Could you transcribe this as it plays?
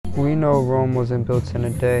We know Rome wasn't built in a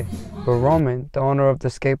day, but Roman, the owner of the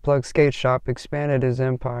Skate Plug skate shop, expanded his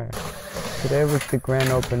empire. Today was the grand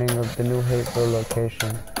opening of the new Hapeville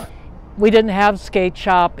location. We didn't have a skate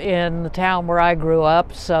shop in the town where I grew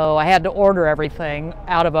up, so I had to order everything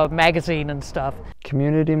out of a magazine and stuff.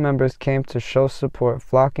 Community members came to show support,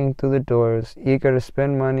 flocking through the doors, eager to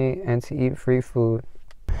spend money and to eat free food.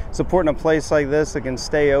 Supporting a place like this that can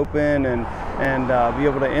stay open and be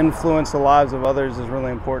able to influence the lives of others is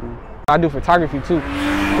really important. I do photography too.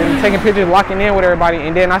 Been taking pictures, locking in with everybody,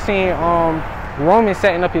 and then I seen Roman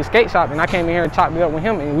setting up his skate shop, and I came in here and chopped it up with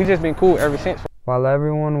him, and we just been cool ever since. While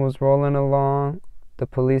everyone was rolling along, the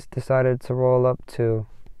police decided to roll up too.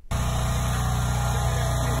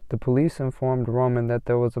 The police informed Roman that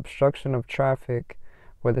there was obstruction of traffic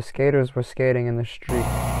where the skaters were skating in the street.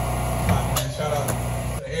 Shout out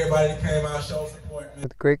to everybody that came out, showed support.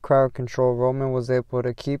 With great crowd control, Roman was able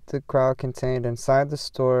to keep the crowd contained inside the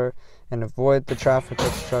store and avoid the traffic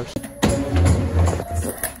obstruction.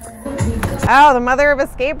 Oh, the mother of a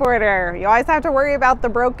skateboarder. You always have to worry about the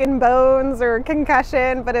broken bones or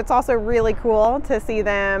concussion, but it's also really cool to see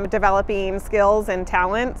them developing skills and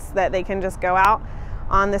talents that they can just go out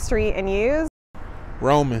on the street and use.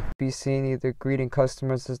 Roman. Be seen either greeting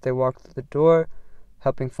customers as they walk through the door,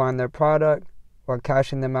 helping find their product, or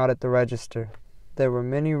cashing them out at the register. There were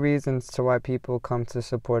many reasons to why people come to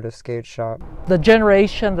support a skate shop. The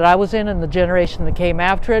generation that I was in and the generation that came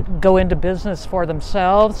after it go into business for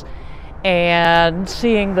themselves, and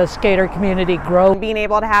seeing the skater community grow. Being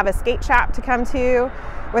able to have a skate shop to come to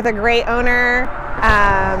with a great owner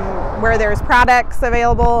where there's products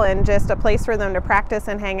available and just a place for them to practice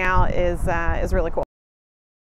and hang out is really cool.